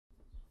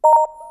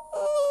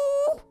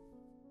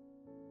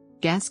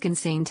Gascon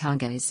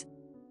Saintongeois.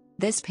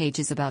 This page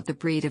is about the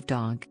breed of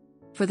dog.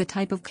 For the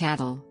type of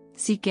cattle,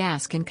 see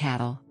Gascon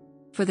cattle.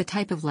 For the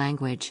type of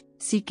language,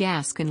 see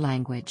Gascon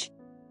language.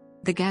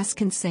 The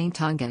Gascon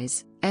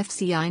Saintongeois,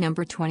 FCI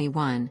number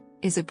 21,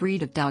 is a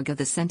breed of dog of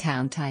the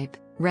Saintonge type,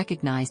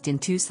 recognized in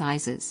two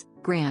sizes,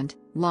 grand,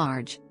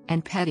 large,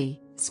 and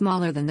petit,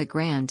 smaller than the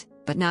grand,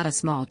 but not a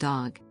small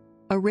dog.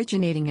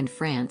 Originating in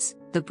France,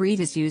 the breed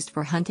is used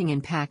for hunting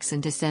in packs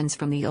and descends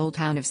from the old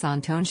hound of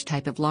Saintonge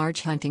type of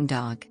large hunting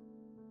dog.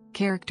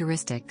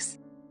 Characteristics.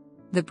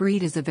 The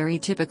breed is a very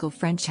typical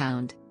French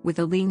hound, with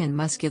a lean and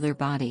muscular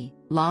body,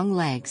 long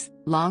legs,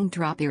 long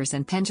drop ears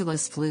and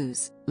pendulous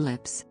flews,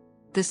 lips.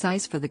 The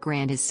size for the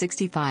grand is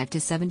 65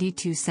 to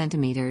 72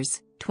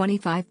 centimeters,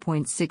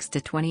 25.6 to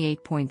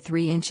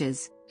 28.3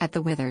 inches, at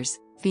the withers,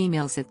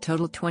 females at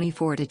total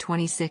 24 to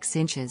 26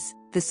 inches.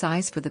 The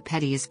size for the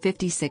petit is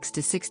 56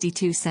 to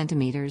 62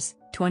 centimeters,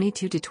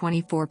 22 to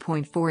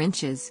 24.4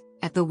 inches,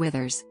 at the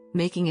withers,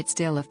 making it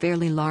still a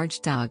fairly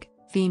large dog.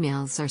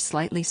 Females are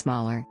slightly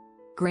smaller.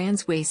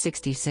 Grands weigh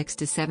 66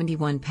 to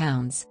 71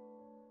 pounds.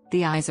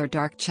 The eyes are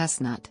dark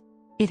chestnut.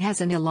 It has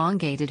an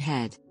elongated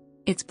head.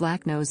 Its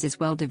black nose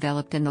is well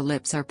developed and the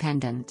lips are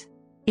pendant.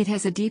 It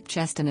has a deep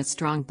chest and a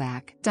strong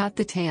back.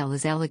 The tail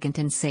is elegant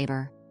and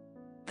saber.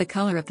 The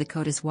color of the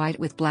coat is white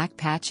with black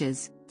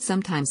patches,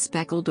 sometimes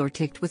speckled or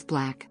ticked with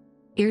black.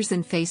 Ears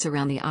and face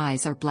around the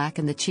eyes are black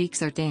and the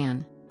cheeks are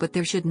tan, but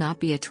there should not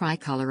be a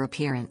tricolor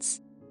appearance.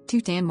 Two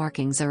tan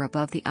markings are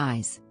above the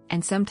eyes,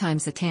 and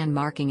sometimes a tan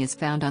marking is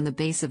found on the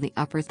base of the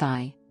upper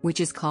thigh, which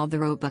is called the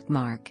roebuck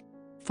mark.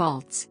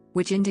 Faults,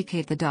 which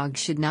indicate the dog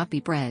should not be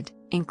bred,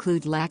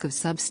 include lack of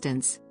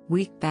substance,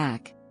 weak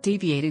back,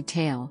 deviated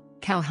tail,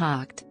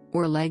 cowhocked,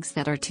 or legs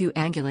that are too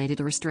angulated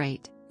or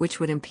straight, which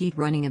would impede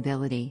running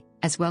ability,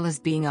 as well as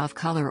being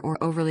off-color or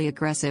overly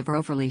aggressive or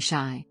overly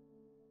shy.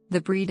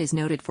 The breed is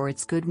noted for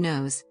its good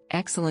nose,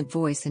 excellent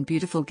voice and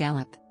beautiful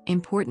gallop,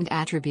 important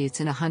attributes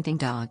in a hunting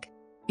dog.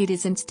 It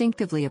is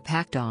instinctively a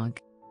pack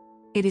dog.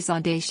 It is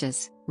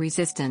audacious,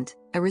 resistant,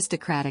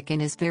 aristocratic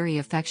and is very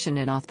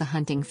affectionate off the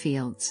hunting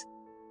fields.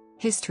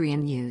 History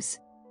and use.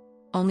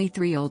 Only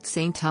 3 old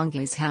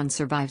Saintongeois hounds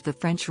survived the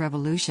French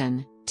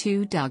Revolution,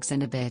 2 dogs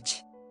and a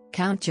bitch.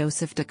 Count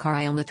Joseph de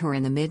Carillonator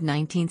in the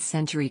mid-19th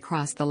century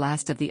crossed the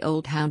last of the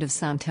old hound of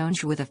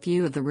Saintonge with a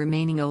few of the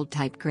remaining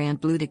old-type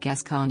Grand Bleu de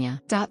Gascogne.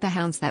 The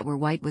hounds that were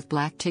white with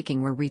black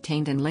ticking were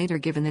retained and later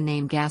given the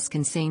name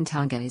Gascon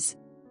Saintongeois.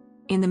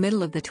 In the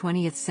middle of the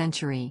 20th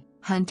century,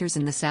 hunters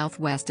in the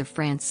southwest of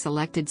France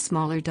selected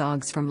smaller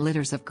dogs from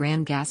litters of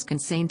Grand Gascon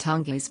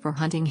Saintongeois for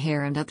hunting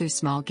hare and other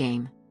small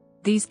game.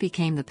 These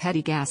became the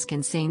Petit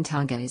Gascon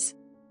Saintongeois.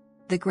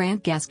 The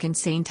Grand Gascon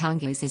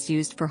Saintongeois is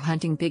used for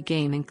hunting big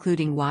game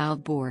including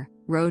wild boar,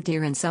 roe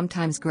deer and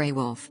sometimes grey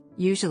wolf,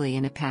 usually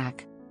in a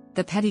pack.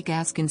 The Petit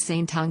Gascon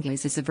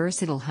Saintongeois is a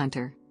versatile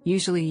hunter,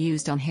 usually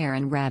used on hare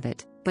and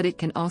rabbit, but it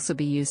can also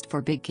be used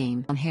for big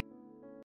game on hare.